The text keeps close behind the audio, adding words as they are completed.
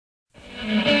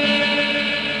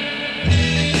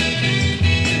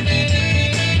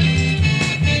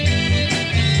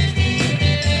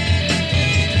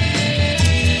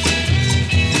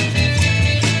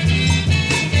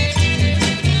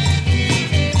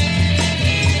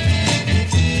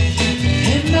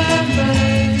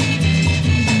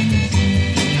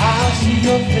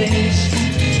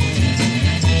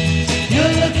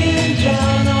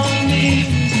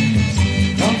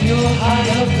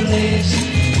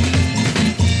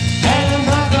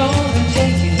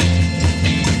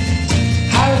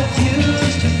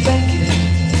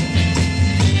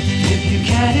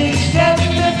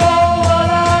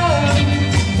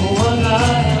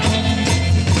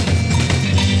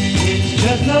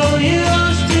just no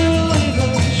use to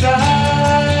even try.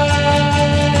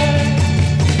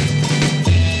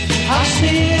 I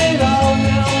see it all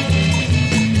now,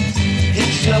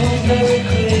 it's so very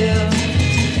clear.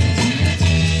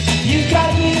 You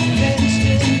got me fenced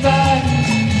in by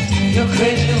your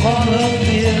crazy wall of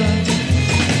fear.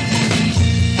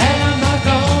 And I'm not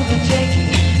gonna take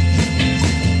it,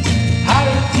 I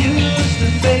refuse to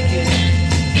fake it.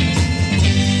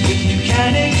 If you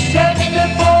can't accept me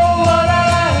for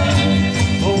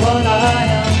what I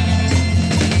am,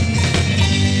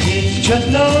 it's just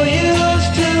no use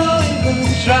to even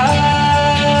try.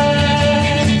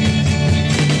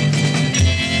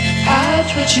 I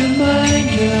treat you mind,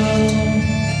 girl,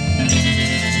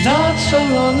 not so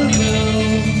long ago,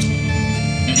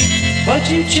 but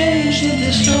you changed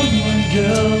into someone,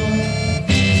 girl,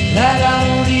 that I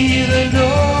don't even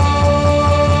know.